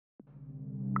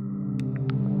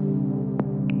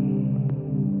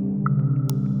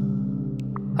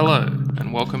Hello,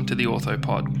 and welcome to the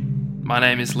Orthopod. My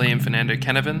name is Liam Fernando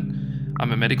Canavan.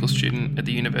 I'm a medical student at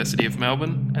the University of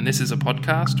Melbourne, and this is a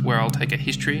podcast where I'll take a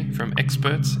history from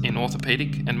experts in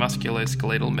orthopaedic and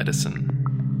musculoskeletal medicine.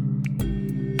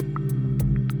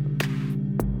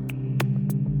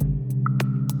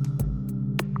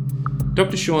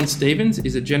 Dr. Sean Stevens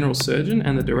is a general surgeon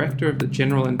and the director of the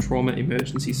General and Trauma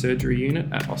Emergency Surgery Unit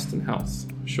at Austin Health.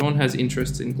 Sean has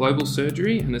interests in global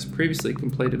surgery and has previously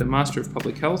completed a Master of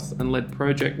Public Health and led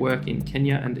project work in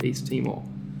Kenya and East Timor.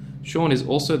 Sean is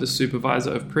also the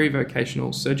Supervisor of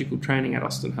Prevocational surgical training at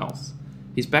Austin Health.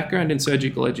 His background in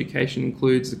surgical education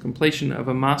includes the completion of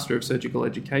a Master of Surgical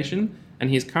Education, and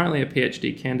he is currently a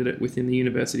PhD candidate within the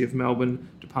University of Melbourne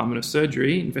Department of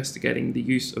Surgery, investigating the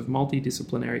use of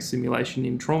multidisciplinary simulation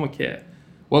in trauma care.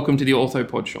 Welcome to the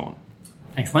Orthopod, Sean.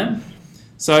 Thanks, Liam.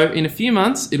 So, in a few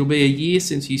months, it'll be a year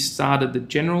since you started the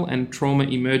General and Trauma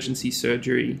Emergency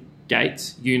Surgery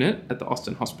GATES unit at the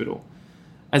Austin Hospital.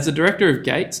 As the director of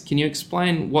GATES, can you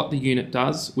explain what the unit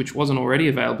does, which wasn't already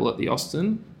available at the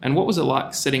Austin, and what was it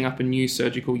like setting up a new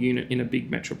surgical unit in a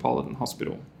big metropolitan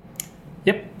hospital?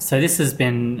 Yep, so this has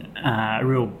been a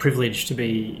real privilege to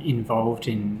be involved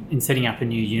in setting up a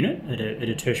new unit at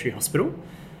a tertiary hospital.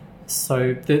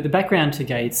 So the background to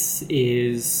GATES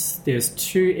is there's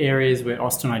two areas where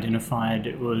Austin identified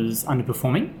it was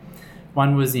underperforming.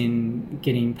 One was in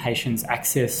getting patients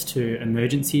access to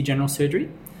emergency general surgery.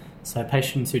 So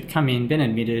patients who'd come in, been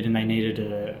admitted, and they needed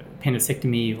a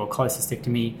appendectomy or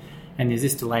cholecystectomy, and there's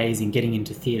this delays in getting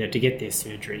into theatre to get their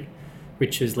surgery,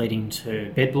 which is leading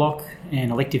to bed block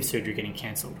and elective surgery getting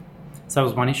cancelled. So that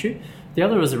was one issue. The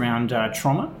other was around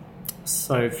trauma.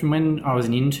 So from when I was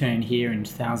an intern here in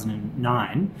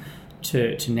 2009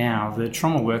 to now, the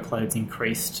trauma workload's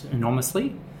increased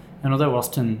enormously. And although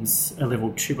Austin's a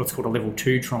level 2, what's called a level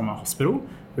 2 trauma hospital,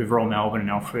 with Royal Melbourne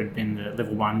and Alfred being the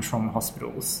level 1 trauma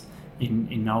hospitals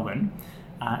in Melbourne,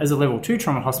 as a level 2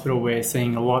 trauma hospital, we're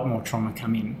seeing a lot more trauma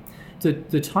come in.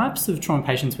 The types of trauma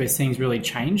patients we're seeing has really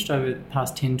changed over the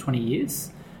past 10, 20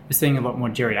 years. We're seeing a lot more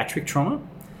geriatric trauma.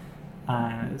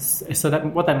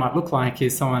 What that might look like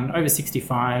is someone over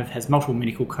 65 has multiple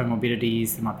medical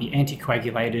comorbidities, they might be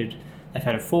anticoagulated, they've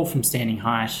had a fall from standing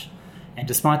height, and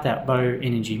despite that low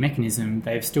energy mechanism,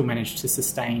 they've still managed to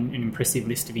sustain an impressive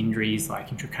list of injuries like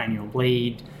intracranial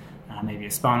bleed, maybe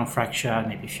a spinal fracture,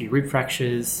 maybe a few rib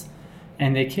fractures.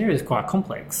 And their care is quite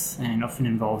complex and often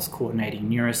involves coordinating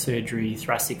neurosurgery,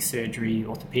 thoracic surgery,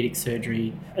 orthopaedic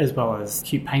surgery, as well as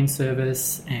acute pain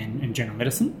service and general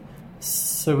medicine.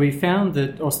 So we found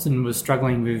that Austin was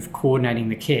struggling with coordinating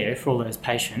the care for all those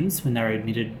patients when they were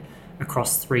admitted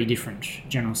across 3 different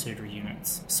general surgery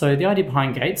units. So the idea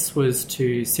behind GATES was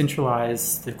to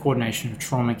centralise the coordination of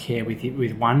trauma care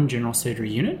with one general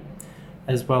surgery unit,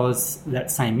 as well as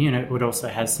that same unit would also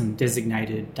have some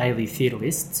designated daily theatre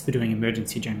lists for doing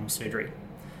emergency general surgery.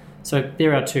 So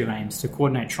there are 2 aims, to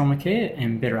coordinate trauma care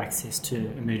and better access to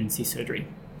emergency surgery.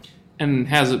 And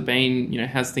how's it been,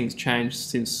 how's things changed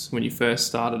since when you first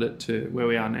started it to where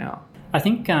we are now? I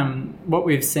think what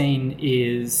we've seen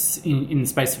is in the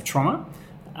space of trauma,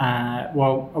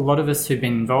 while a lot of us who've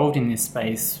been involved in this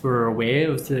space were aware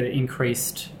of the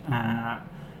increased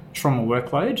trauma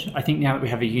workload, I think now that we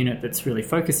have a unit that's really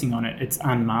focusing on it, it's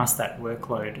unmasked that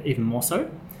workload even more so.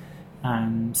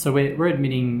 So we're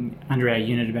admitting under our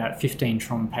unit about 15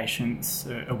 trauma patients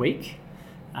a week,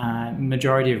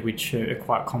 majority of which are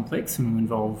quite complex and will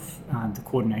involve the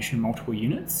coordination of multiple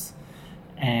units.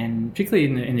 And particularly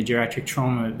in the geriatric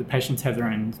trauma, the patients have their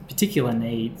own particular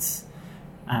needs,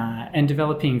 and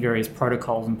developing various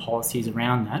protocols and policies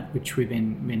around that, which we've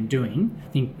been doing,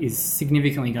 I think is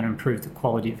significantly going to improve the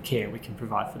quality of care we can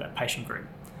provide for that patient group.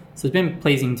 So it's been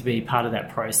pleasing to be part of that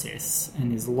process,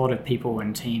 and there's a lot of people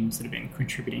and teams that have been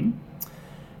contributing.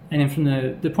 And then from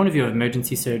the point of view of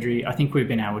emergency surgery, I think we've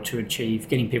been able to achieve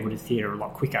getting people to theatre a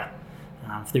lot quicker.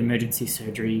 For the emergency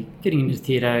surgery, getting into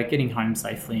theatre, getting home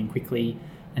safely and quickly,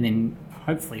 and then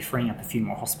hopefully freeing up a few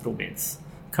more hospital beds.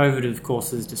 COVID, of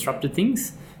course, has disrupted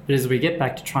things, but as we get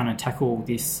back to trying to tackle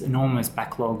this enormous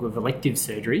backlog of elective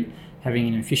surgery, having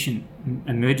an efficient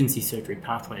emergency surgery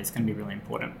pathway is going to be really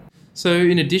important. So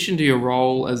in addition to your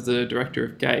role as the director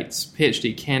of GATES,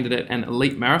 PhD candidate and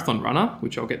elite marathon runner,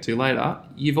 which I'll get to later,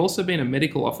 you've also been a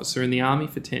medical officer in the Army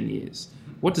for 10 years.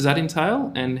 What does that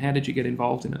entail, and how did you get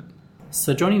involved in it?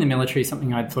 So joining the military is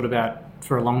something I'd thought about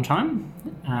for a long time,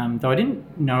 though I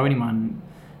didn't know anyone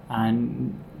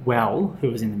well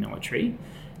who was in the military.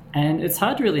 And it's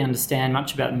hard to really understand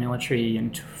much about the military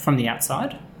and from the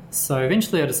outside. So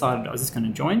eventually I decided I was just going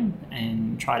to join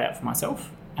and try it out for myself.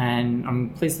 And I'm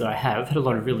pleased that I have had a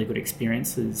lot of really good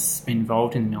experiences, been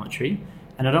involved in the military,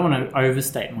 And I don't want to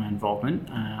overstate my involvement.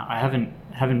 I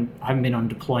haven't been on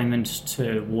deployment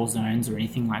to war zones or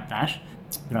anything like that,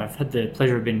 but I've had the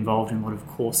pleasure of being involved in a lot of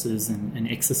courses and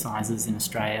exercises in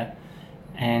Australia.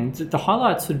 And the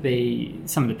highlights would be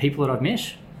some of the people that I've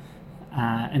met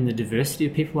and the diversity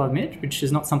of people I've met, which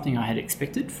is not something I had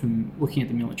expected from looking at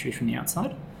the military from the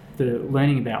outside. The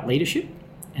learning about leadership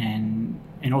and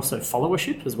also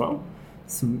followership as well.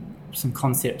 Some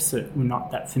concepts that were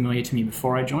not that familiar to me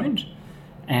before I joined.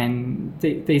 And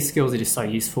these skills are just so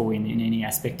useful in any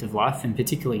aspect of life, and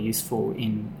particularly useful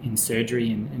in surgery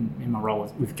and in my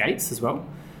role with Gates as well.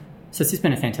 So it's just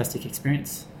been a fantastic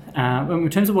experience. In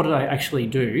terms of what I actually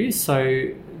do, so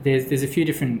there's a few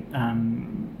different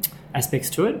aspects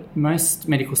to it. Most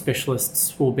medical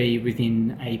specialists will be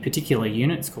within a particular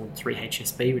unit. It's called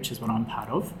 3HSB, which is what I'm part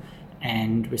of.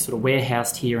 And we're sort of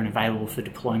warehoused here and available for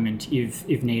deployment if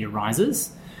need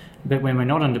arises. But when we're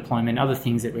not on deployment, other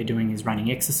things that we're doing is running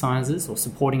exercises or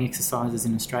supporting exercises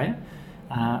in Australia,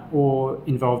 or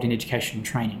involved in education and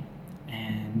training.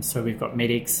 And so we've got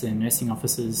medics and nursing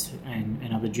officers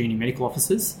and other junior medical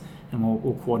officers, and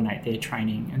we'll coordinate their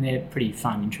training. And they're pretty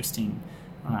fun, interesting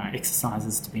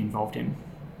exercises to be involved in.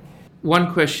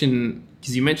 One question,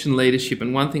 because you mentioned leadership,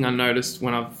 and one thing I noticed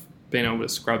when I've been able to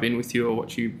scrub in with you or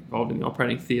watch you involved in the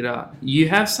operating theatre,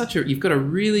 you've got a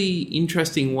really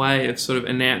interesting way of sort of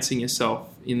announcing yourself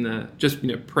in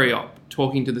the pre-op,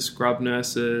 talking to the scrub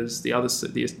nurses, the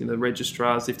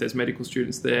registrars, if there's medical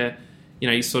students there.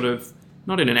 You sort of,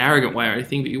 not in an arrogant way or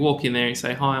anything, but you walk in there and you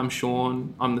say, "Hi, I'm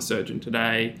Sean, I'm the surgeon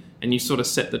today," and you sort of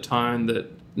set the tone that,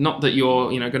 not that you're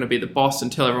going to be the boss and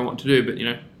tell everyone what to do, but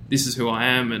this is who I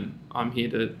am and I'm here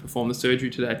to perform the surgery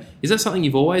today. Is that something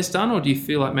you've always done, or do you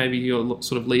feel like maybe your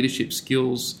sort of leadership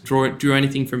skills drew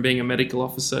anything from being a medical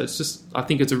officer? I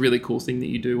think it's a really cool thing that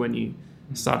you do when you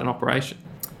start an operation.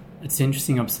 It's an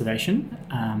interesting observation.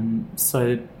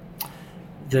 Certainly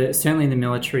the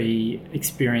military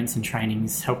experience and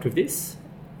trainings helped with this.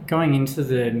 Going into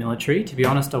the military, to be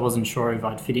honest, I wasn't sure if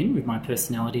I'd fit in with my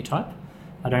personality type.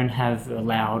 I don't have a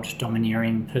loud,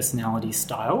 domineering personality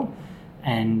style.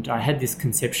 And I had this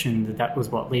conception that was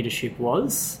what leadership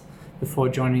was before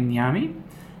joining the Army.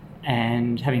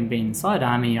 And having been inside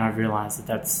Army, I've realised that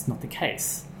that's not the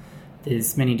case.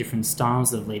 There's many different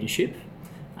styles of leadership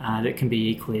that can be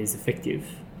equally as effective.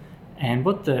 And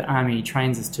what the Army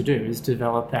trains us to do is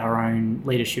develop our own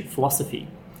leadership philosophy.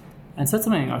 And so that's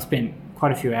something I've spent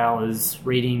quite a few hours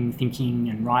reading, thinking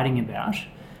and writing about.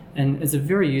 And it's a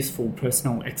very useful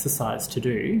personal exercise to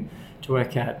do to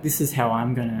work out, this is how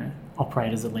I'm going to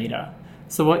operate as a leader.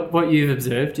 So what you've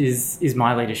observed is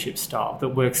my leadership style that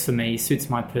works for me, suits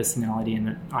my personality, and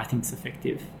that I think is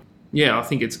effective. Yeah, I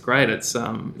think it's great. It's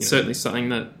certainly something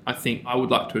that I think I would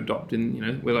like to adopt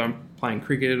in, whether I'm playing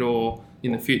cricket or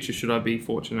in the future, should I be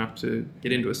fortunate enough to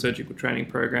get into a surgical training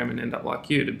program and end up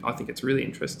like you. I think it's really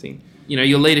interesting.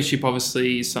 Your leadership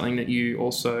obviously is something that you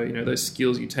also, those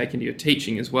skills you take into your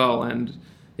teaching as well. And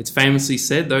it's famously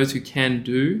said, those who can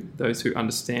do, those who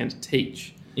understand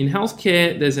teach. In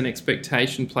healthcare, there's an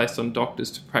expectation placed on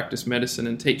doctors to practice medicine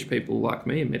and teach people like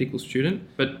me, a medical student,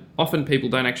 but often people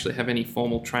don't actually have any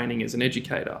formal training as an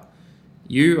educator.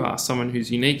 You are someone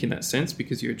who's unique in that sense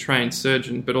because you're a trained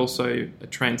surgeon, but also a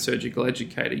trained surgical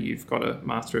educator. You've got a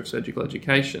Master of Surgical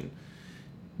Education.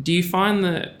 Do you find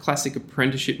the classic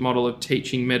apprenticeship model of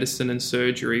teaching medicine and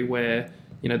surgery where,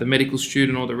 the medical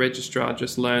student or the registrar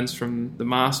just learns from the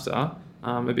master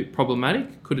a bit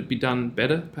problematic? Could it be done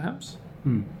better, perhaps?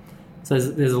 So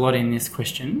there's a lot in this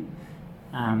question.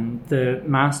 The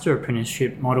master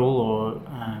apprenticeship model or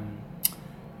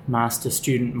master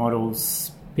student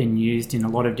model's been used in a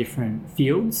lot of different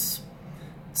fields: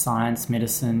 science,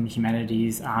 medicine,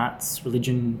 humanities, arts,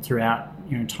 religion, throughout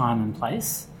time and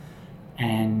place.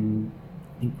 And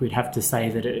I think we'd have to say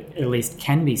that it at least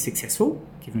can be successful,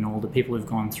 given all the people who've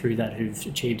gone through that who've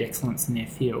achieved excellence in their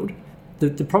field.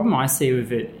 The problem I see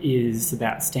with it is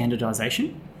about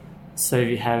standardisation. So if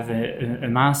you have a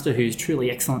master who's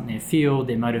truly excellent in their field,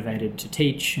 they're motivated to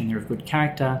teach and they're of good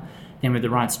character, then with the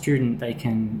right student they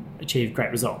can achieve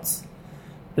great results.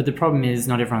 But the problem is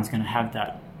not everyone's going to have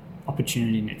that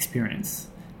opportunity and experience.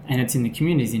 And it's in the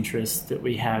community's interest that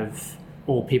we have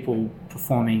all people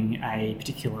performing a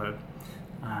particular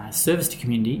service to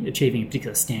community, achieving a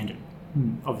particular standard.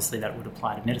 Obviously that would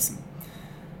apply to medicine.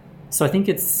 So I think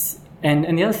it's...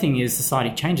 And the other thing is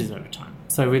society changes over time.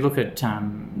 So we look at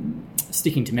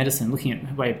sticking to medicine, looking at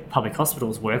the way public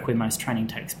hospitals work, where most training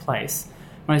takes place.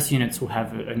 Most units will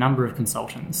have a number of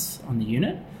consultants on the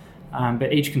unit,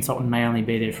 but each consultant may only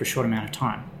be there for a short amount of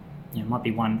time. It might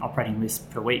be one operating list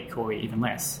per week or even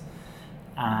less.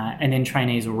 and then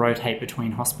trainees will rotate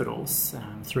between hospitals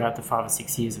throughout the 5 or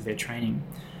 6 years of their training.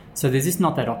 So there's just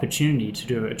not that opportunity to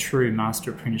do a true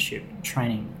master apprenticeship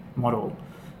training model.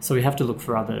 So we have to look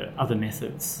for other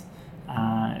methods,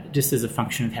 just as a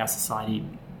function of how society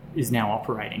is now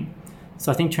operating.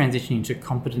 So I think transitioning to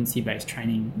competency-based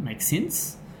training makes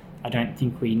sense. I don't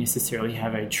think we necessarily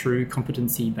have a true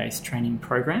competency-based training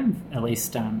program, at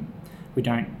least we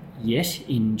don't yet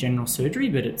in general surgery,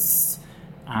 but it's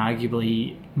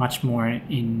arguably much more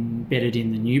embedded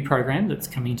in the new program that's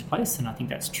coming into place, and I think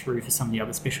that's true for some of the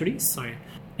other specialties. So,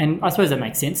 and I suppose that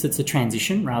makes sense. It's a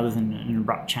transition rather than an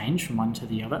abrupt change from one to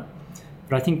the other.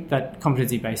 But I think that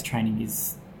competency-based training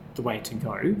is the way to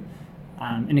go.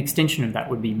 An extension of that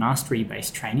would be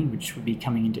mastery-based training, which would be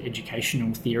coming into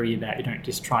educational theory about you don't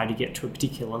just try to get to a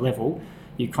particular level,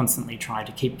 you constantly try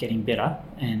to keep getting better,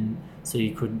 and so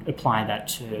you could apply that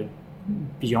to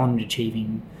beyond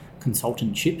achieving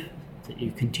consultantship, that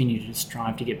you continue to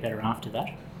strive to get better after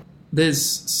that. There's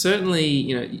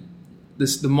certainly,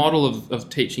 the model of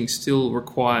teaching still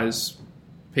requires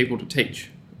people to teach,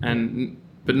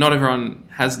 but not everyone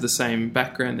has the same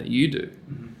background that you do.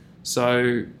 Mm-hmm.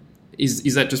 So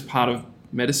is that just part of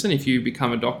medicine? If you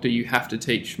become a doctor, you have to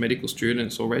teach medical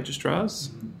students or registrars?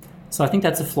 Mm-hmm. So I think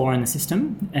that's a flaw in the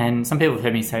system, and some people have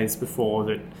heard me say this before,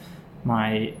 that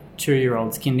my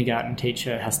 2-year-old's kindergarten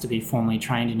teacher has to be formally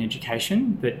trained in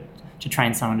education, but to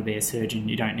train someone to be a surgeon,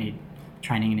 you don't need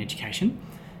training in education.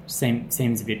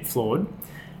 Seems a bit flawed.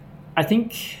 I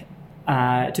think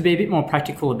to be a bit more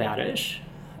practical about it,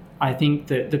 I think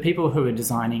that the people who are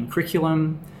designing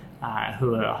curriculum,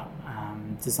 who are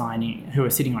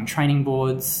sitting on training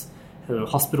boards, who are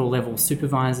hospital level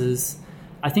supervisors,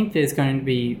 I think there's going to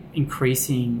be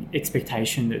increasing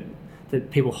expectation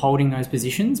that people holding those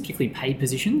positions, particularly paid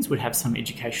positions, would have some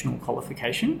educational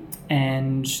qualification.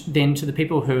 And then to the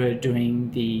people who are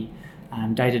doing the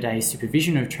day-to-day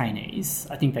supervision of trainees,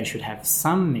 I think they should have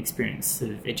some experience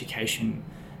of education,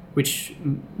 which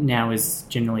now is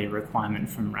generally a requirement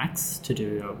from RACs to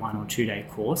do a 1 or 2 day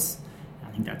course. I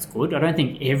think that's good. I don't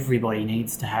think everybody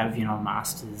needs to have, a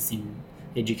master's in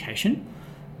education.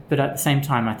 But at the same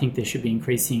time, I think there should be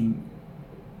increasing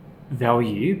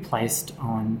value placed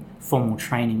on formal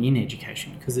training in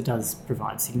education, because it does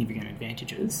provide significant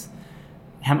advantages.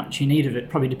 How much you need of it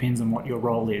probably depends on what your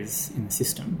role is in the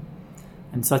system.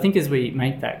 And so I think as we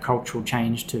make that cultural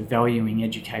change to valuing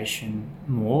education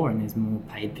more, and there's more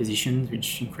paid positions,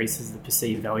 which increases the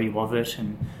perceived value of it,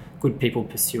 and good people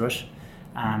pursue it,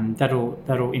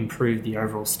 that'll improve the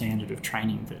overall standard of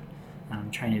training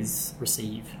that trainers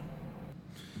receive.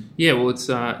 Yeah, well, it's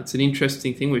an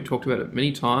interesting thing. We've talked about it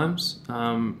many times.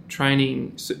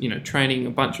 Training a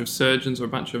bunch of surgeons or a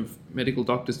bunch of medical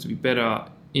doctors to be better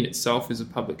in itself is a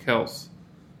public health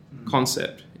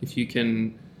concept. If you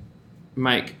can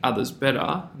make others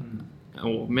better,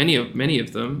 or many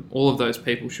of them, all of those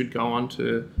people should go on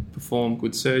to perform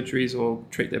good surgeries or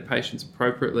treat their patients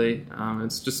appropriately.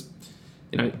 It's just,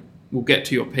 we'll get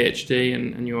to your PhD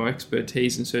and your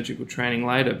expertise in surgical training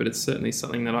later, but it's certainly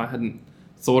something that I hadn't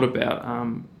thought about.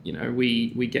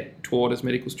 We get taught as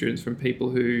medical students from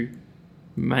people who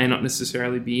may not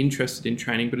necessarily be interested in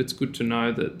training, but it's good to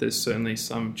know that there's certainly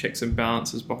some checks and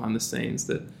balances behind the scenes,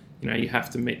 that you have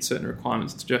to meet certain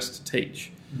requirements just to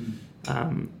teach.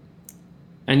 And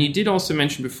you did also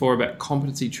mention before about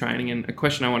competency training, and a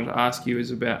question I wanted to ask you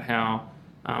is about how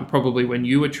probably when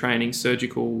you were training,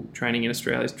 surgical training in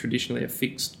Australia is traditionally a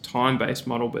fixed time-based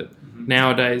model, but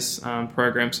nowadays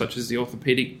programs such as the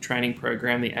orthopaedic training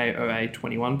program, the AOA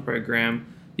 21 program,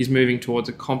 is moving towards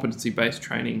a competency-based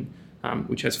training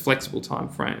which has flexible time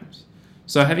frames.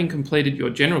 So having completed your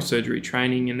general surgery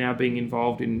training and now being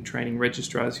involved in training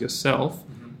registrars yourself,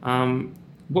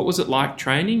 what was it like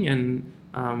training, and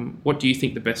what do you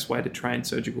think the best way to train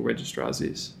surgical registrars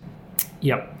is?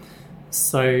 Yep.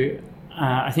 So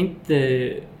I think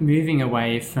the moving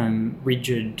away from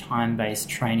rigid time-based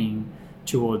training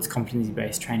towards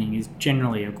competency-based training is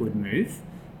generally a good move.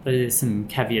 But there's some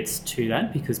caveats to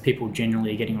that, because people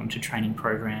generally are getting onto training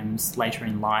programs later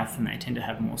in life, and they tend to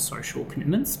have more social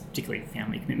commitments, particularly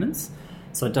family commitments.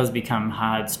 So it does become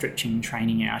hard stretching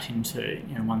training out into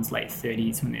one's late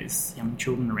 30s when there's young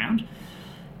children around.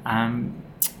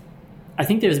 I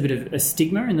think there was a bit of a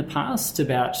stigma in the past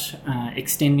about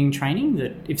extending training,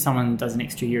 that if someone does an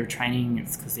extra year of training,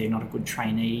 it's because they're not a good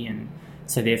trainee, and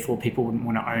so therefore people wouldn't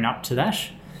want to own up to that.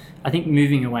 I think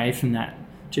moving away from that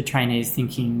to trainees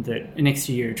thinking that an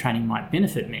extra year of training might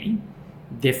benefit me,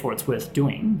 therefore it's worth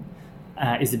doing,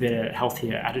 is a better,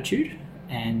 healthier attitude.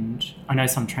 And I know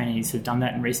some trainees who've done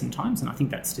that in recent times, and I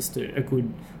think that's just a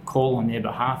good call on their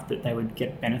behalf, that they would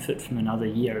get benefit from another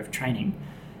year of training,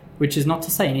 which is not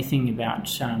to say anything about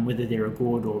whether they're a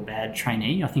good or bad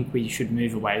trainee. I think we should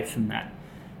move away from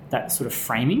that sort of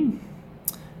framing.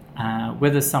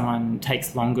 Whether someone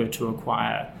takes longer to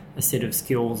acquire a set of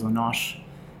skills or not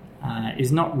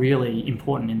is not really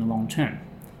important in the long term.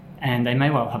 And they may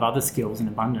well have other skills in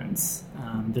abundance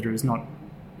that are not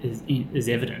as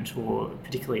evident or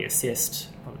particularly assessed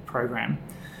by the program.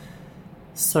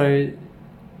 So,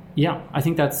 yeah, I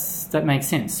think that makes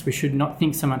sense. We should not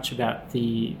think so much about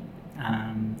the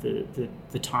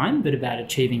time, but about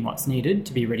achieving what's needed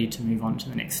to be ready to move on to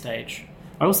the next stage.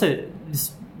 I also,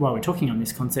 while we're talking on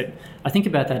this concept, I think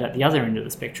about that at the other end of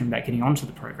the spectrum, about getting onto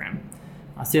the program.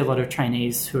 I see a lot of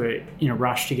trainees who are in a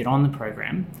rush to get on the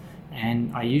program,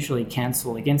 and I usually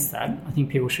cancel against that. I think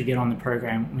people should get on the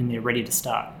program when they're ready to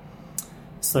start.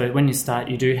 So when you start,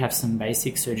 you do have some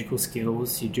basic surgical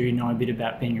skills. You do know a bit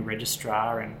about being a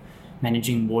registrar and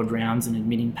managing ward rounds and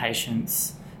admitting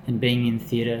patients and being in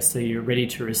theatre, so you're ready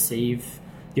to receive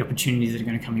the opportunities that are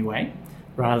going to come your way,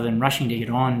 rather than rushing to get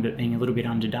on but being a little bit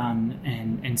underdone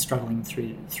and struggling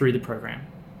through the program.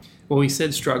 Well, we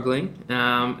said struggling,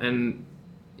 and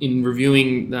in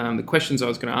reviewing the questions I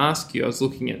was going to ask you, I was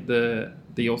looking at the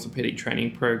orthopaedic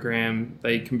training program.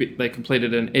 They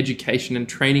completed an education and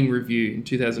training review in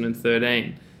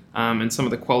 2013, and some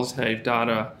of the qualitative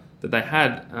data that they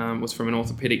had was from an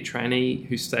orthopaedic trainee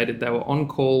who stated they were on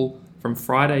call from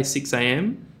Friday 6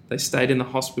 a.m. They stayed in the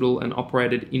hospital and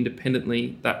operated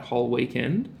independently that whole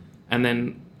weekend, and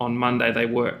then on Monday they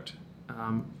worked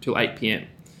till 8 p.m.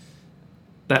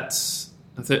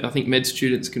 I think med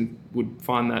students would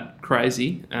find that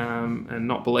crazy and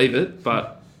not believe it,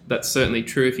 but that's certainly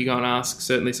true if you go and ask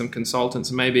certainly some consultants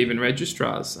and maybe even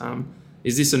registrars.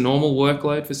 Is this a normal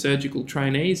workload for surgical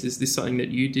trainees? Is this something that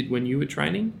you did when you were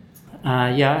training?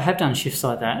 Yeah, I have done shifts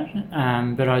like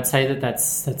that, but I'd say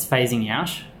that's phasing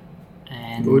out.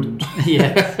 And good.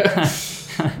 Yeah.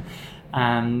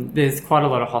 There's quite a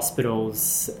lot of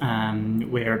hospitals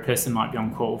where a person might be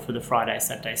on call for the Friday,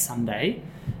 Saturday, Sunday,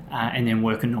 and then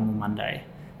work a normal Monday.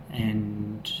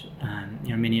 And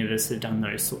many of us have done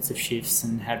those sorts of shifts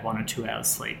and had 1 or 2 hours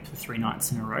sleep for 3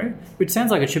 nights in a row, which sounds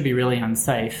like it should be really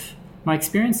unsafe. My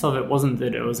experience of it wasn't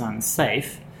that it was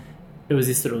unsafe, it was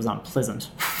just that it was unpleasant.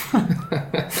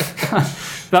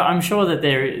 But I'm sure that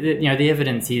the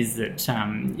evidence is that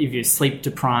if you're sleep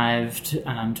deprived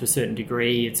to a certain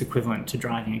degree, it's equivalent to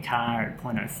driving a car at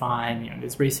 0.05.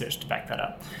 There's research to back that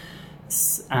up.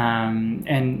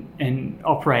 And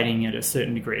operating at a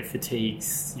certain degree of fatigue,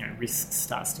 risk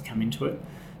starts to come into it.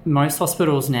 Most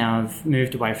hospitals now have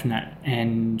moved away from that,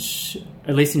 and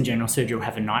at least in general surgery, will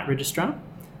have a night registrar,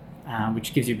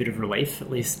 which gives you a bit of relief. At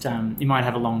least you might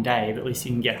have a long day, but at least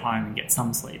you can get home and get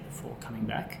some sleep before coming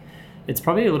back. It's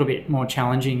probably a little bit more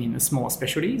challenging in the smaller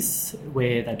specialties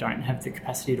where they don't have the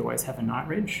capacity to always have a night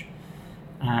reg.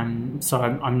 So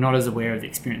I'm not as aware of the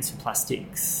experience of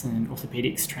plastics and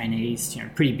orthopaedics trainees,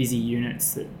 pretty busy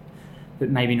units that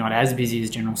maybe not as busy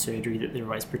as general surgery, that they're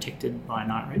always protected by a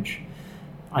night reg.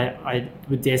 I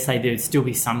would dare say there'd still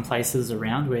be some places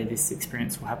around where this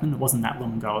experience will happen. It wasn't that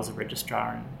long ago as a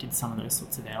registrar and did some of those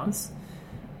sorts of hours.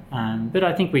 But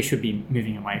I think we should be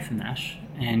moving away from that.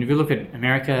 And if we look at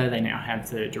America, they now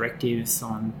have the directives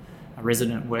on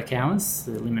resident work hours.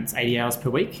 The limit's 80 hours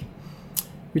per week,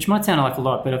 which might sound like a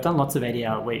lot, but I've done lots of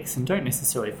 80-hour weeks and don't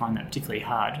necessarily find that particularly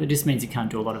hard. It just means you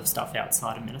can't do a lot of stuff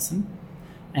outside of medicine.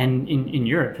 And in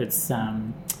Europe, it's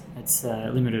a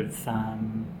limit of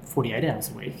 48 hours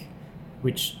a week,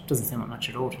 which doesn't sound like much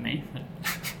at all to me.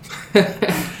 But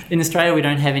in Australia, we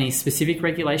don't have any specific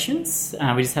regulations.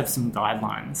 We just have some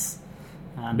guidelines.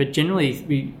 But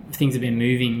generally, things have been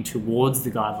moving towards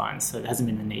the guidelines, so there hasn't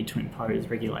been the need to impose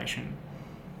regulation.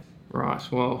 Right.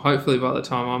 Well, hopefully by the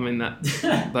time I'm in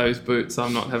those boots,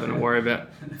 I'm not having to worry about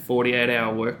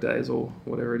 48-hour workdays or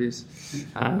whatever it is.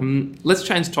 Let's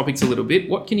change topics a little bit.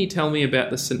 What can you tell me about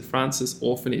the St. Francis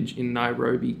Orphanage in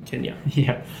Nairobi, Kenya?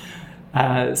 Yeah.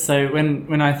 So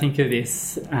when I think of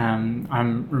this,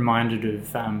 I'm reminded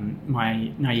of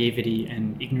my naivety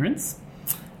and ignorance,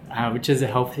 which is a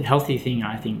healthy thing,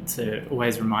 I think, to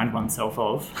always remind oneself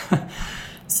of.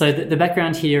 So the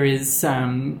background here is,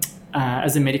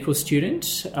 as a medical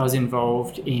student, I was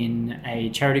involved in a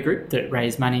charity group that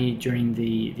raised money during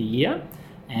the year,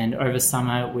 and over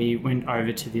summer we went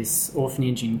over to this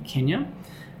orphanage in Kenya.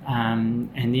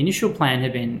 And the initial plan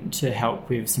had been to help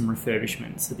with some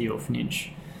refurbishments of the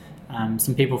orphanage.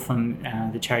 Some people from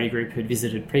the charity group had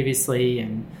visited previously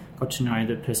and got to know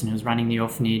the person who was running the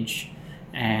orphanage,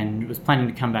 and was planning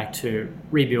to come back to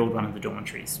rebuild one of the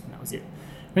dormitories. And that was it.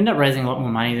 We ended up raising a lot more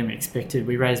money than we expected.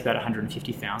 We raised about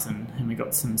 $150,000, and we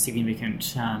got some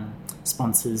significant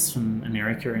sponsors from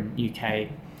America and UK.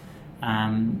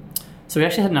 So we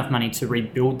actually had enough money to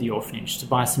rebuild the orphanage, to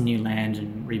buy some new land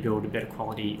and rebuild a better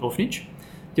quality orphanage.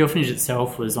 The orphanage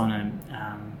itself was on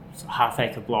a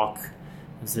half-acre block.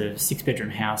 It was a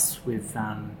 6-bedroom house with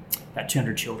about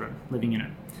 200 children living in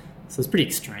it. So it's pretty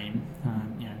extreme,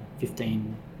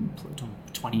 15,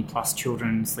 20 plus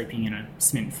children sleeping in a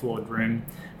cement-floored room,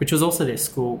 which was also their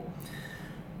school.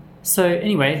 So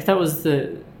anyway, that was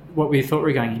what we thought we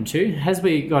were going into. As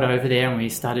we got over there and we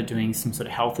started doing some sort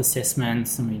of health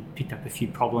assessments, and we picked up a few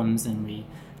problems, and we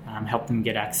helped them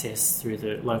get access through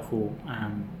the local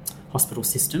hospital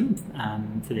system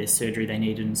for their surgery they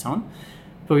needed and so on.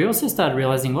 But we also started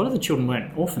realising a lot of the children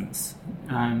weren't orphans.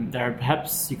 They were,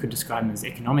 perhaps you could describe them as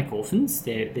economic orphans.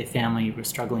 Their family were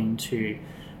struggling to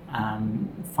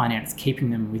finance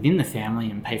keeping them within the family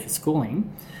and pay for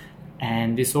schooling.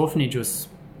 And this orphanage was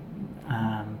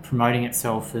promoting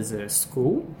itself as a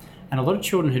school, and a lot of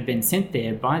children had been sent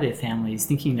there by their families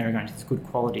thinking they were going to this good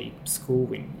quality school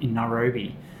in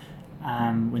Nairobi,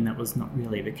 when that was not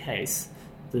really the case.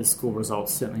 The school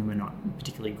results certainly were not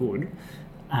particularly good.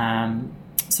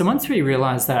 So once we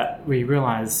realised that, we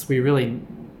realised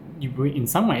in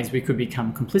some ways we could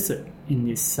become complicit in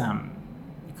this,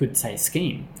 you could say,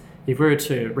 scheme. If we were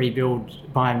to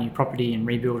buy a new property and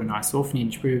rebuild a nice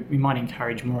orphanage, we might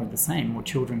encourage more of the same, more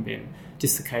children being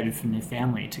dislocated from their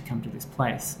family to come to this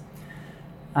place.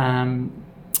 I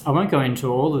won't go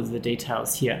into all of the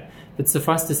details here, but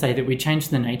suffice to say that we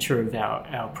changed the nature of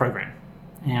our program,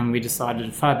 and we decided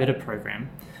a far better program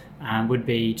would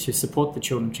be to support the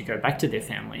children to go back to their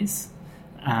families,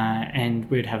 and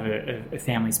we'd have a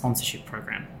family sponsorship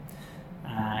program.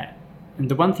 And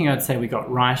the one thing I'd say we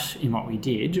got right in what we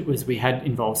did was we had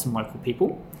involved some local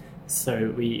people.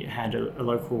 So we had a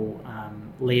local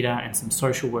leader and some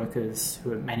social workers who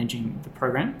were managing the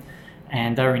program,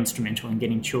 and they were instrumental in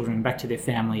getting children back to their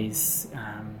families.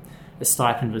 A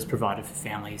stipend was provided for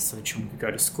families so the children could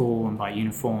go to school and buy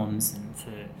uniforms and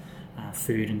for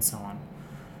food and so on.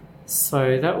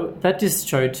 So that just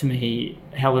showed to me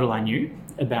how little I knew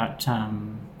about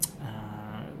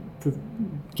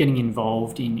getting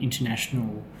involved in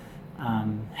international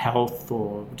health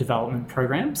or development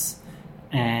programs,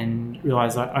 and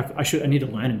realised I need to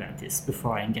learn about this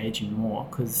before I engage in more,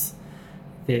 because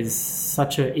there's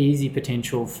such an easy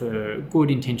potential for good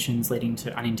intentions leading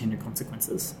to unintended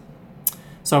consequences.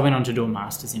 So I went on to do a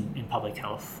master's in public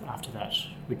health after that,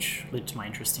 which led to my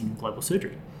interest in global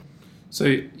surgery.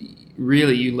 So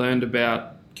really you learned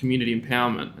about community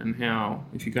empowerment and how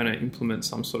if you're going to implement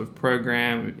some sort of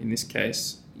program, in this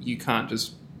case, you can't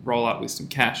just roll up with some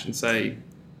cash and say,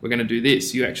 we're going to do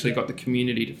this. You actually got the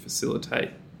community to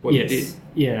facilitate what you did.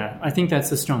 Yeah, I think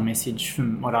that's a strong message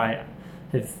from what I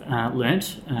have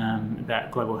learnt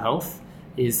about global health,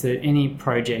 is that any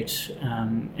project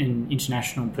in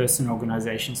international person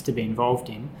organisations to be involved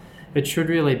in, it should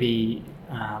really be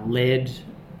led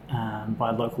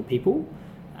by local people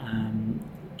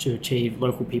to achieve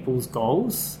local people's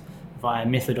goals via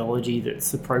methodology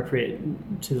that's appropriate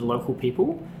to the local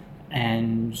people.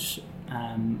 And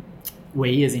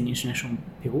we, as in international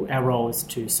people, our role is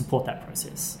to support that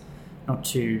process, not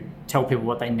to tell people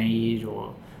what they need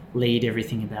or lead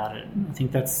everything about it. I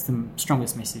think that's the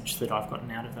strongest message that I've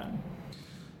gotten out of that.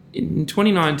 In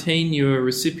 2019, you were a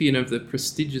recipient of the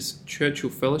prestigious Churchill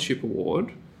Fellowship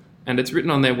Award, and it's written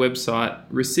on their website,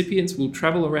 recipients will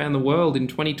travel around the world in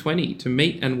 2020 to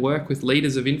meet and work with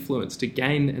leaders of influence to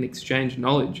gain and exchange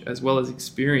knowledge as well as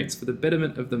experience for the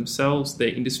betterment of themselves, their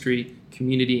industry,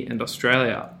 community and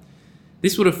Australia.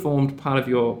 This would have formed part of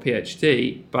your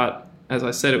PhD, but as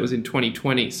I said, it was in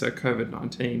 2020, so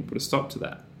COVID-19 put a stop to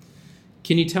that.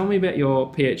 Can you tell me about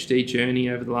your PhD journey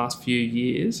over the last few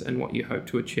years and what you hope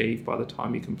to achieve by the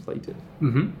time you complete it?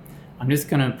 Mm-hmm. I'm just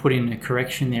going to put in a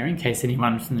correction there in case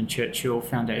anyone from the Churchill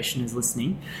Foundation is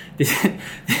listening.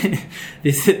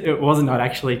 It was not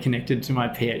actually connected to my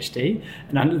PhD,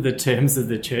 and under the terms of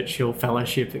the Churchill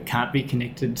Fellowship, it can't be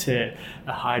connected to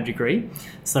a higher degree.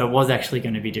 So it was actually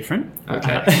going to be different.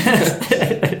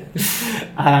 Okay.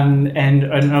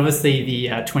 And obviously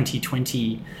the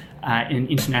 2020 in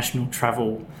international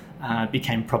travel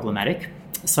became problematic.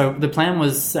 So the plan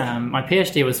was, my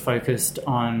PhD was focused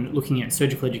on looking at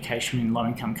surgical education in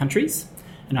low-income countries,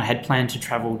 and I had planned to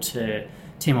travel to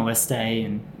Timor-Leste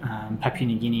and Papua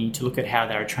New Guinea to look at how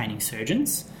they were training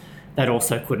surgeons. That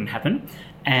also couldn't happen.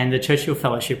 And the Churchill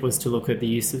Fellowship was to look at the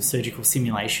use of surgical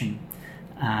simulation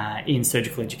in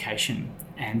surgical education.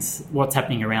 and what's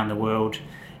happening around the world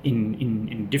in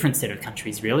a different set of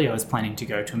countries, really. I was planning to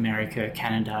go to America,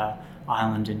 Canada,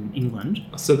 Ireland and England.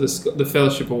 So the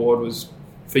fellowship award was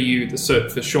for you,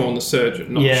 for Sean the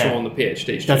surgeon, not Sean the PhD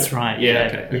student. That's right.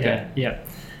 Okay.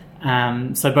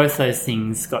 So both those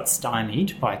things got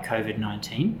stymied by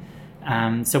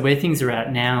COVID-19. So where things are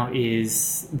at now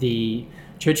is the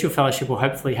Churchill Fellowship will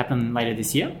hopefully happen later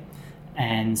this year.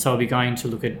 And so I'll be going to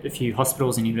look at a few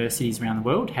hospitals and universities around the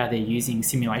world, how they're using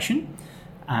simulation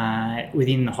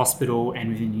within the hospital and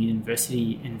within the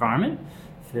university environment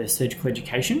for surgical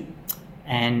education.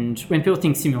 And when people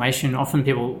think simulation, often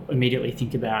people immediately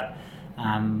think about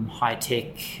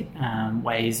high-tech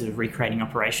ways of recreating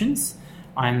operations.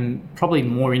 I'm probably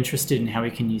more interested in how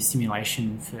we can use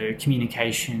simulation for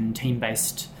communication,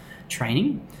 team-based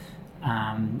training,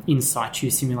 in situ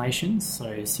simulations,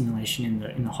 so simulation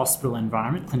in the hospital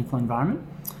environment, clinical environment.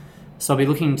 So I'll be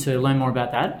looking to learn more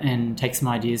about that and take some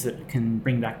ideas that can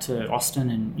bring back to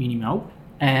Austin and Uni Melbourne.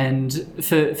 And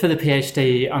for the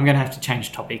PhD, I'm going to have to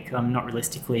change topic. I'm not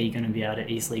realistically going to be able to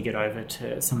easily get over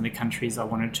to some of the countries I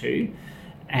wanted to.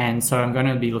 And so I'm going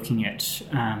to be looking at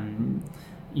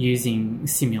using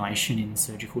simulation in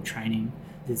surgical training.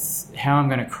 How I'm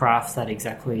going to craft that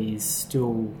exactly is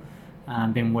still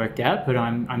been worked out, but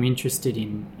I'm interested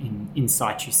in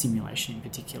situ simulation in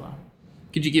particular.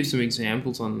 Could you give some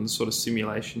examples on the sort of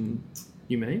simulation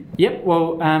you mean? Yep.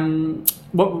 Well,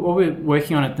 what we're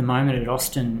working on at the moment at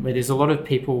Austin, where there's a lot of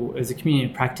people as a community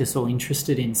of practice all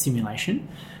interested in simulation,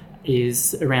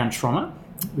 is around trauma,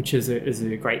 which is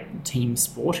a great team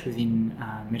sport within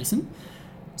medicine.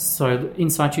 So in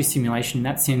situ simulation, in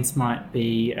that sense, might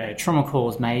be a trauma call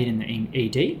is made in the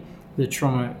ED. The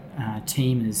trauma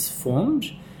team is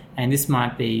formed, and this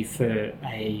might be for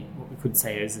what we could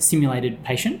say is a simulated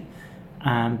patient,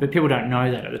 but people don't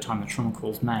know that at the time the trauma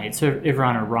call is made. So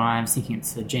everyone arrives thinking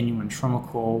it's a genuine trauma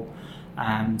call,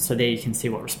 so there you can see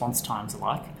what response times are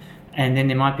like. And then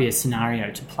there might be a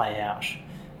scenario to play out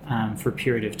for a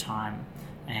period of time.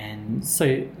 And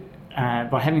so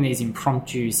by having these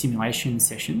impromptu simulation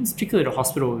sessions, particularly at a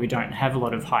hospital where we don't have a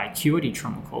lot of high acuity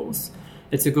trauma calls,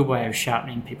 it's a good way of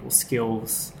sharpening people's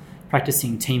skills,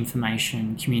 practicing team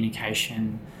formation,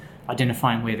 communication,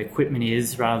 identifying where the equipment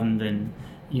is rather than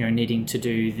needing to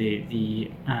do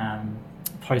the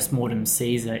post-mortem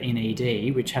Caesar in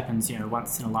ED, which happens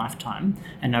once in a lifetime,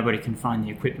 and nobody can find the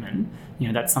equipment.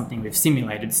 That's something we've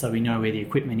simulated, so we know where the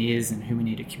equipment is and who we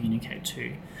need to communicate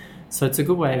to. So it's a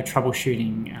good way of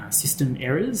troubleshooting system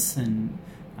errors and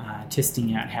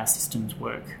testing out how systems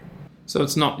work. So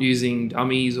it's not using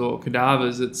dummies or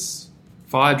cadavers, it's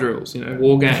fire drills,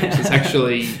 war games. It's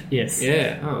actually... Yes.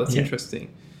 Yeah. Oh, that's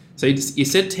interesting. So you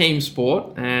said team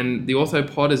sport, and the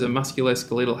OrthoPod is a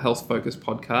musculoskeletal health-focused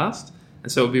podcast,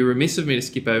 and so it would be remiss of me to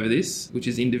skip over this, which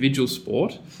is individual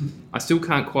sport. I still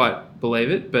can't quite believe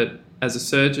it, but as a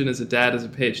surgeon, as a dad, as a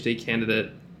PhD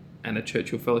candidate, and a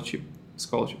Churchill Fellowship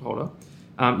scholarship holder,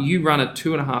 you run a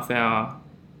 2.5-hour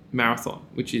marathon,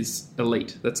 which is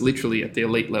elite. That's literally at the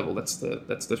elite level. That's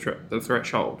the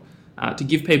threshold. To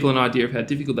give people an idea of how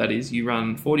difficult that is, you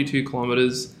run 42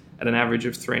 kilometres at an average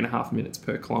of 3.5 minutes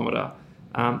per kilometre.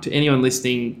 To anyone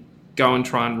listening, go and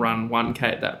try and run 1K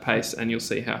at that pace and you'll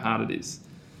see how hard it is.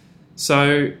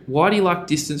 So why do you like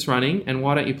distance running, and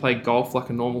why don't you play golf like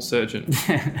a normal surgeon?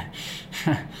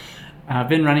 I've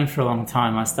been running for a long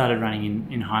time. I started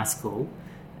running in high school,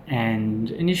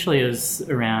 and initially it was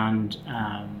around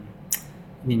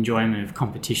the enjoyment of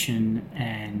competition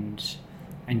and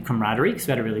camaraderie, because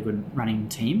we had a really good running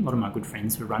team. A lot of my good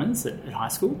friends were runners at high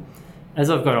school. As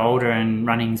I've got older and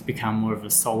running's become more of a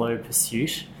solo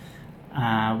pursuit,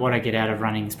 what I get out of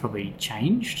running's probably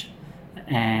changed,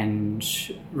 and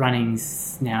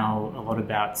running's now a lot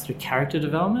about sort of character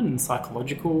development and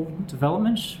psychological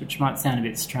development, which might sound a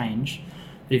bit strange,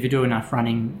 but if you do enough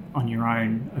running on your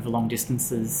own over long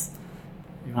distances,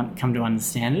 you might come to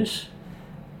understand it.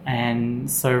 And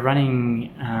so running,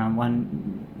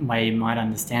 one way you might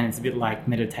understand, it's a bit like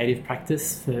meditative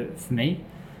practice for me.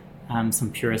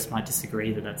 Some purists might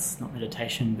disagree that that's not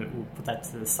meditation, but we'll put that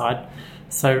to the side.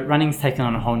 So running's taken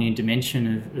on a whole new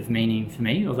dimension of meaning for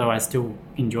me, although I still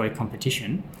enjoy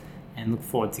competition and look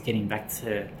forward to getting back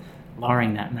to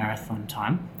lowering that marathon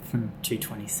time from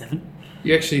 2:27.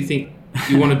 You actually think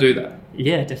you want to do that?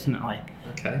 Yeah, definitely.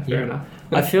 Okay, fair enough.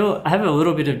 I have a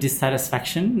little bit of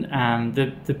dissatisfaction.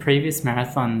 The previous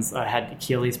marathons I had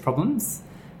Achilles problems,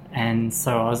 and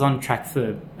so I was on track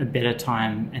for a better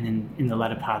time, and then in the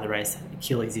latter part of the race,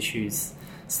 Achilles issues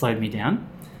slowed me down.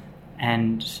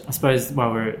 And I suppose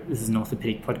this is an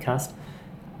orthopedic podcast,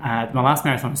 my last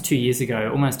marathon was 2 years ago,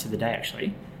 almost to the day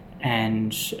actually,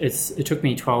 And it took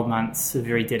me 12 months of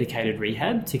very dedicated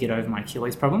rehab to get over my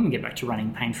Achilles problem and get back to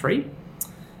running pain-free.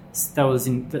 So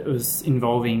that was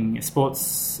involving a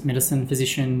sports medicine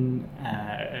physician,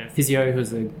 a physio who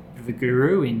was a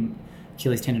guru in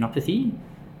Achilles tendinopathy,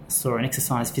 saw an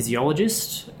exercise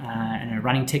physiologist and a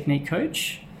running technique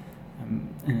coach,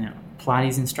 and a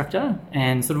Pilates instructor,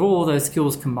 and sort of all those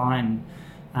skills combined,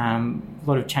 a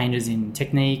lot of changes in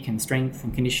technique and strength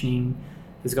and conditioning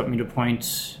has got me to a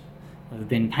point of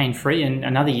being pain-free, and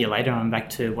another year later I'm back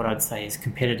to what I'd say is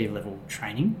competitive level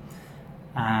training.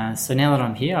 So now that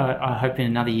I'm here, I hope in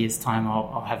another year's time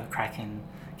I'll have a crack and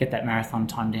get that marathon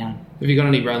time down. Have you got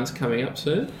any runs coming up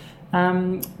soon?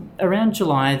 Around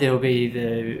July there'll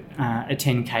be a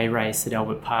 10k race at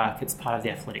Albert Park. It's part of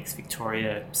the Athletics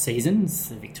Victoria seasons,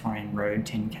 the Victorian Road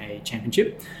 10k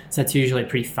Championship. So it's usually a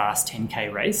pretty fast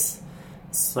 10k race.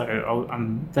 So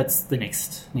that's the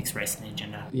next race on the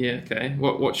agenda. Yeah, okay.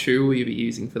 What shoe will you be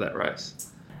using for that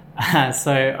race?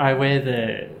 So I wear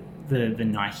the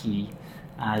Nike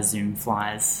Zoom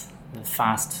Flyers, the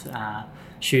fast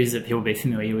shoes that people will be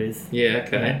familiar with. Yeah,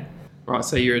 okay. Yeah. Right,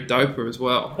 so you're a doper as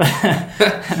well.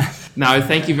 No,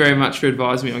 thank you very much for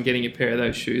advising me on getting a pair of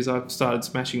those shoes. I've started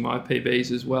smashing my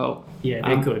PBs as well. Yeah,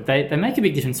 they're good. They make a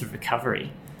big difference with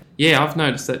recovery. Yeah, I've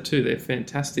noticed that too. They're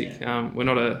fantastic. Yeah. We're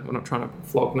not trying to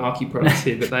flog Nike products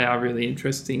here, but they are really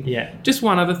interesting. Yeah. Just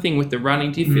one other thing with the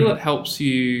running. Do you feel it helps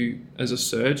you as a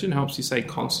surgeon? Helps you, say,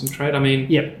 concentrate? I mean,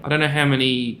 yep. I don't know how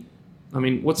many. I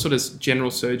mean, what sort of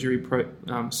general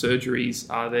surgeries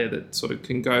are there that sort of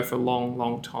can go for a long,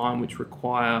 long time, which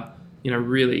require,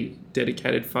 really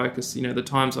dedicated focus? The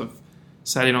times I've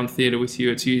sat in on theatre with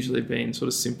you, it's usually been sort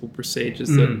of simple procedures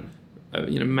that,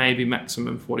 maybe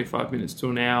maximum 45 minutes to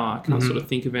an hour. I can't sort of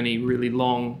think of any really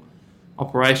long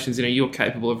operations. You're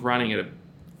capable of running at a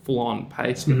full-on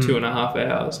pace for 2.5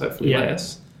 hours, hopefully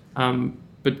less.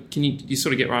 But can you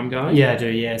sort of get where I'm going? Yeah, I do,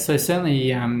 yeah. So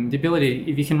certainly the ability,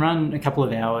 if you can run a couple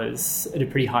of hours at a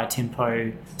pretty high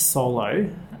tempo solo,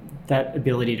 that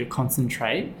ability to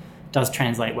concentrate does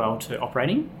translate well to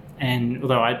operating. And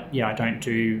although I don't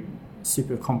do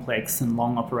super complex and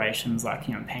long operations like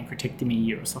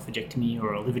pancreatectomy or esophagectomy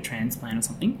or a liver transplant or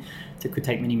something that could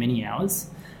take many, many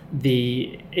hours,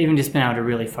 even just being able to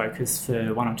really focus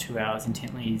for 1 or 2 hours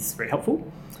intently is very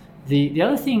helpful. The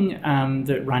other thing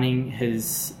that running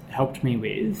has helped me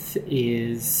with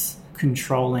is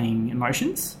controlling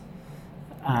emotions.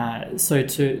 So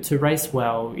to race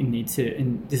well, you need to,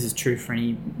 and this is true for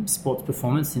any sports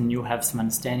performance, and you'll have some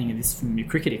understanding of this from your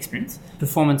cricket experience.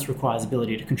 Performance requires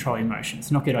ability to control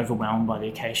emotions, not get overwhelmed by the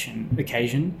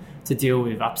occasion, to deal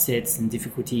with upsets and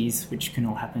difficulties, which can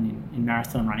all happen in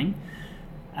marathon running.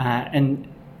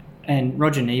 And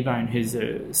Roger Kneebone, who's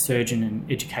a surgeon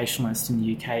and educationalist in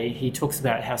the UK, he talks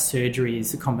about how surgery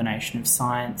is a combination of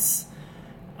science,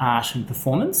 art and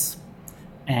performance.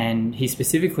 And he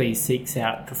specifically seeks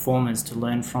out performers to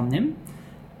learn from them.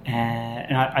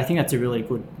 And I think that's a really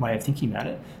good way of thinking about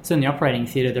it. So in the operating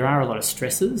theatre, there are a lot of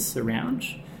stresses around.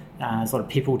 There's a lot of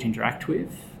people to interact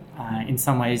with. In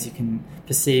some ways, you can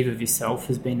perceive of yourself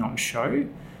as being on show.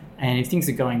 And if things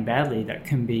are going badly, that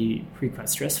can be pretty quite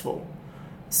stressful.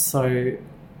 So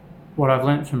what I've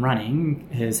learnt from running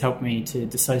has helped me to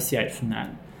dissociate from that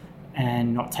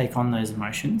and not take on those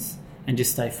emotions and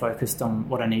just stay focused on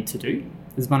what I need to do.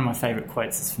 There's one of my favourite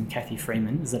quotes is from Kathy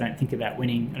Freeman, is I don't think about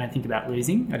winning, I don't think about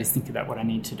losing, I just think about what I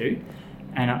need to do.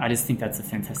 And I just think that's a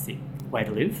fantastic way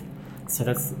to live.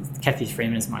 So Kathy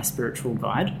Freeman is my spiritual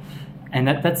guide. And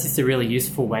that's just a really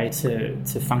useful way to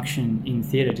function in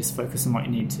theatre. Just focus on what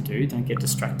you need to do. Don't get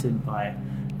distracted by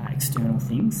external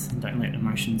things, and don't let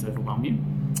emotions overwhelm you.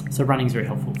 So running is very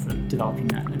helpful for developing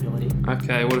that ability.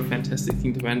 Okay, what a fantastic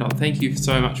thing to end on. Thank you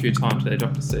so much for your time today,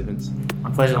 Dr. Stevens. My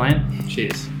pleasure, Lane.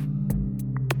 Cheers.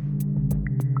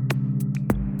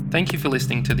 Thank you for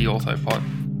listening to the OrthoPod.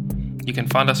 You can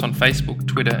find us on Facebook,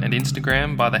 Twitter and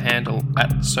Instagram by the handle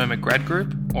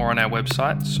 @SOMAGradGroup or on our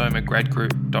website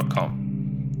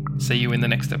somagradgroup.com. See you in the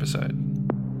next episode.